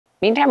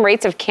Meantime,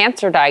 rates of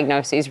cancer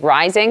diagnoses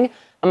rising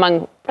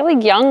among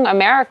really young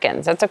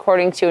Americans. That's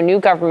according to a new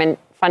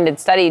government-funded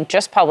study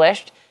just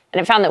published.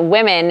 And it found that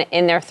women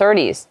in their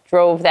 30s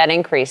drove that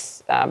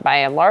increase by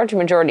a large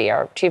majority.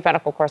 Our chief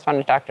medical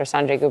correspondent, Dr.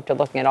 Sanjay Gupta,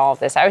 looking at all of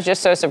this. I was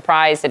just so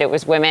surprised that it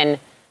was women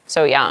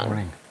so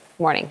young.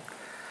 Morning.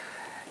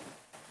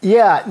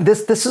 Yeah,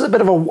 this is a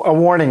bit of a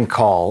warning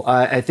call.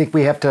 I think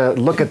we have to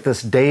look at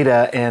this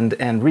data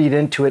and read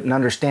into it and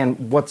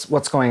understand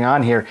what's going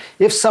on here.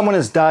 If someone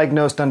is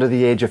diagnosed under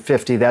the age of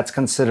 50, that's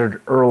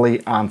considered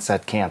early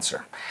onset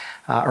cancer.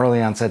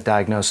 Early onset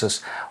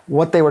diagnosis.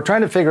 What they were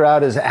trying to figure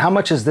out is how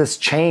much has this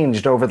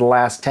changed over the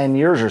last 10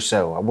 years or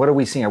so? What are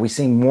we seeing? Are we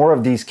seeing more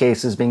of these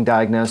cases being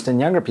diagnosed in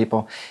younger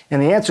people?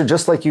 And the answer,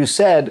 just like you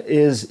said,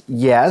 is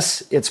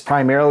yes. It's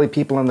primarily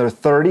people in their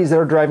 30s that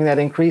are driving that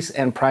increase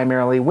and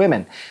primarily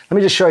women. Let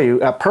me just show you.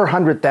 Per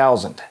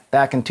 100,000,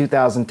 back in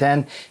 2010,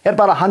 you had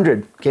about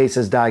 100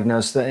 cases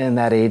diagnosed in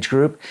that age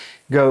group.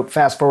 Go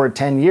fast forward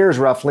 10 years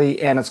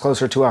roughly, and it's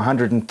closer to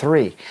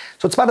 103.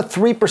 So it's about a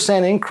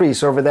 3%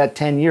 increase over that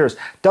 10 years.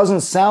 Doesn't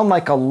sound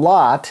like a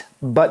lot,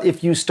 but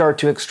if you start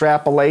to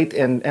extrapolate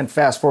and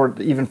fast forward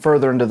even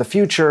further into the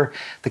future,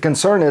 the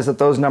concern is that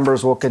those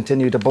numbers will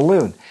continue to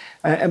balloon.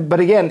 But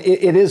again,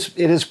 it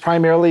is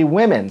primarily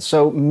women.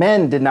 So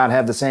men did not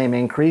have the same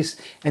increase,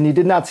 and you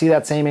did not see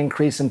that same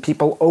increase in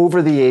people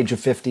over the age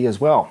of 50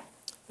 as well.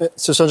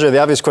 So Sanjay, the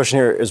obvious question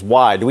here is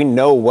why? Do we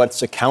know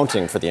what's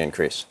accounting for the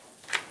increase?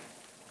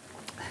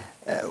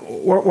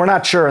 We're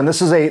not sure, and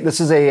this is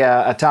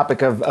a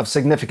topic of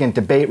significant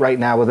debate right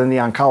now within the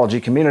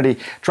oncology community,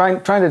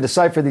 trying to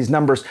decipher these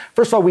numbers.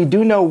 First of all, we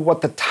do know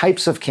what the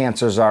types of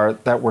cancers are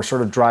that were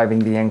sort of driving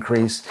the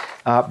increase.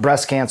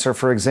 Breast cancer,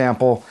 for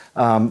example,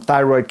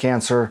 thyroid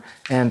cancer,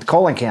 and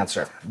colon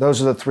cancer. Those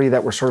are the three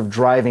that were sort of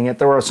driving it.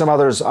 There were some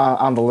others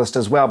on the list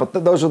as well, but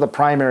those are the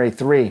primary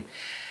three.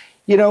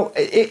 You know,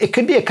 it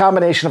could be a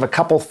combination of a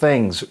couple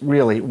things,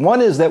 really.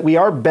 One is that we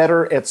are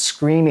better at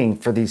screening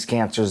for these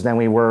cancers than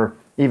we were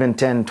even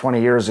 10,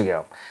 20 years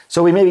ago.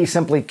 So we may be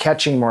simply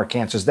catching more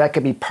cancers. That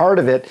could be part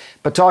of it,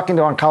 but talking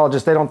to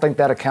oncologists, they don't think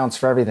that accounts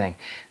for everything.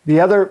 The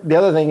other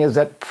thing is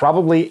that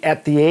probably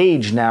at the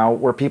age now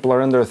where people are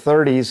in their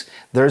 30s,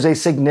 there's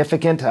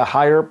a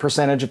higher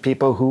percentage of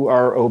people who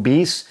are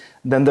obese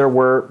than there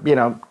were,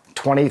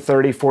 20,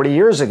 30, 40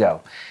 years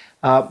ago.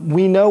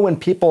 We know when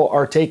people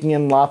are taking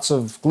in lots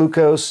of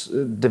glucose,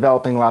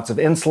 developing lots of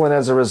insulin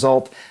as a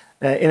result,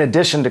 in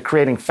addition to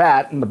creating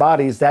fat in the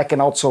bodies, that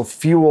can also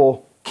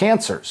fuel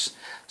cancers.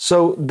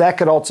 So that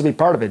could also be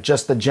part of it,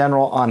 just the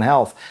general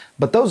unhealth.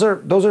 But those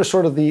are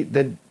sort of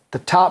the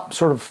top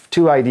sort of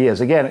two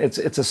ideas. Again,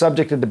 it's a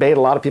subject of debate.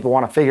 A lot of people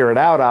want to figure it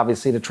out,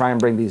 obviously, to try and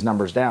bring these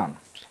numbers down.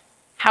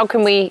 How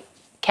can we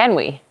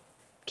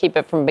keep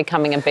it from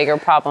becoming a bigger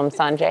problem,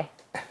 Sanjay?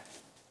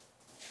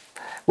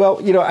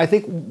 Well, I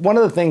think one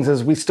of the things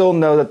is we still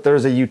know that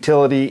there's a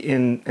utility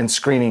in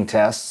screening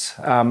tests.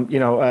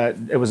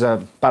 It was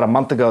about a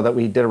month ago that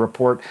we did a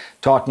report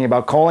talking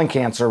about colon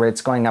cancer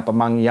rates going up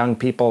among young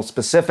people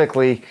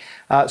specifically.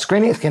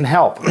 Screenings can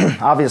help.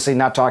 Obviously,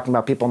 not talking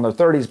about people in their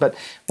 30s, but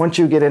once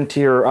you get into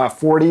your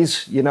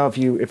 40s,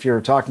 if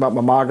you're talking about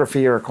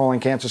mammography or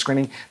colon cancer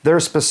screening, there are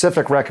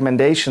specific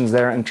recommendations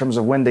there in terms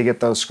of when to get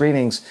those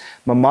screenings.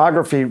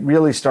 Mammography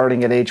really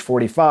starting at age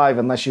 45,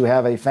 unless you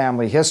have a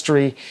family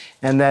history,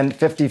 and then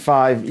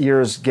 55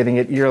 years getting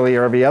it yearly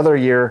or every other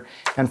year.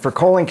 And for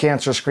colon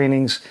cancer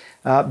screenings,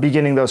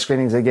 beginning those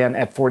screenings again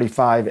at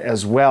 45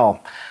 as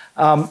well.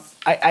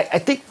 I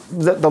think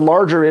the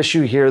larger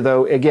issue here,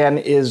 though, again,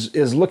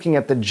 is looking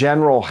at the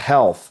general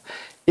health.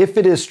 If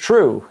it is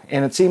true,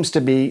 and it seems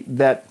to be,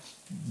 that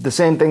the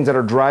same things that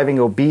are driving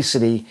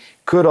obesity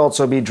could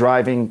also be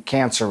driving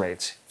cancer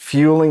rates,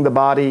 fueling the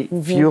body,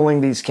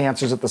 fueling these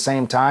cancers at the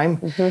same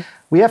time,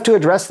 we have to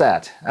address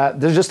that.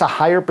 There's just a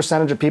higher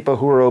percentage of people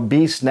who are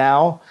obese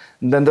now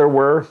than there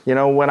were,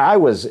 when I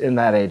was in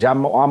that age.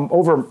 I'm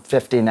over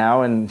 50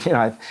 now, and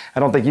I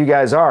don't think you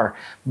guys are.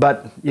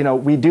 But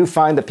we do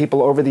find that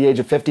people over the age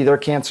of 50, their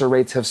cancer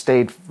rates have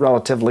stayed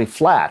relatively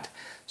flat.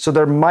 So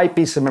there might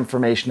be some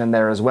information in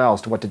there as well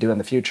as to what to do in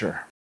the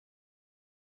future.